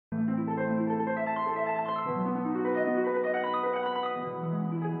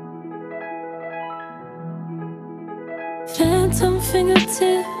Phantom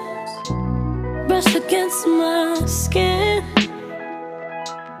fingertips brush against my skin,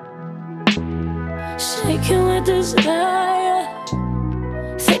 shaking with desire,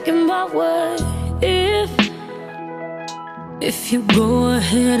 thinking about what if you go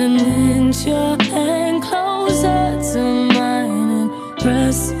ahead and inch your hand closer to mine and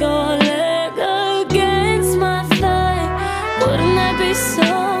press your leg against my thigh. Wouldn't that be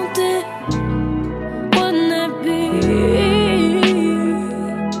something? Wouldn't that be?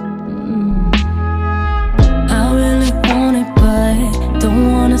 I really want it, but don't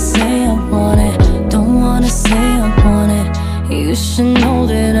wanna say I want it. Don't wanna say I want it. You should know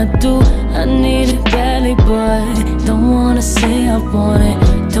that I do. I need it badly, but don't wanna say I want it.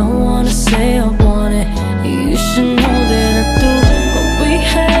 Don't wanna say I want it. You should know that I do. What we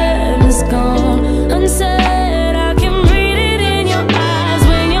have is gone unsaid. I can read it in your eyes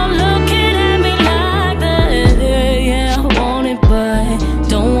when you're looking at me like that. Yeah, I want it, but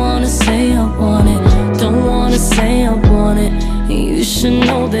don't wanna say I want it. Don't wanna say I want it. You should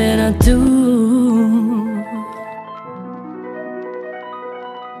know that I do.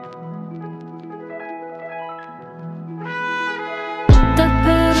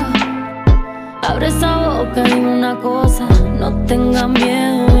 Abre esa boca, dime una cosa, no tengas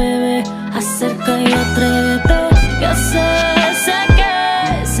miedo, bebé. Acerca y atrévete, ya sé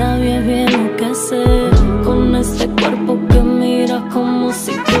que sabes bien lo que hacer con este cuerpo que mira como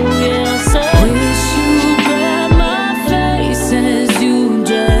si tuviera sed. Wish you grabbed my face as you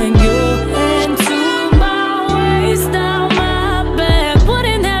drag your hand to my waist, down my back.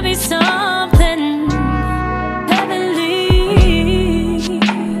 Wouldn't that be something heavenly?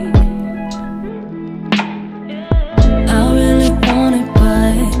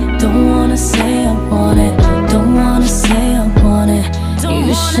 Say I want it, don't wanna say I want it.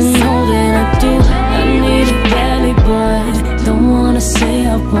 You should know that I do. I need it badly, but don't wanna say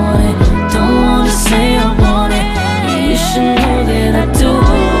I want it. Don't wanna say I want it. You should know that I do.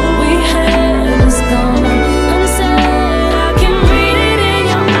 What we have is gone unsaid. I can read it in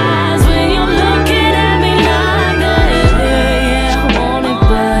your eyes when you're looking at me like that. Yeah, I want it,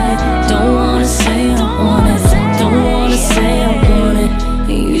 but don't wanna say I want it. Don't wanna say I want it.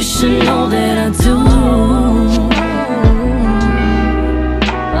 You should know that I do.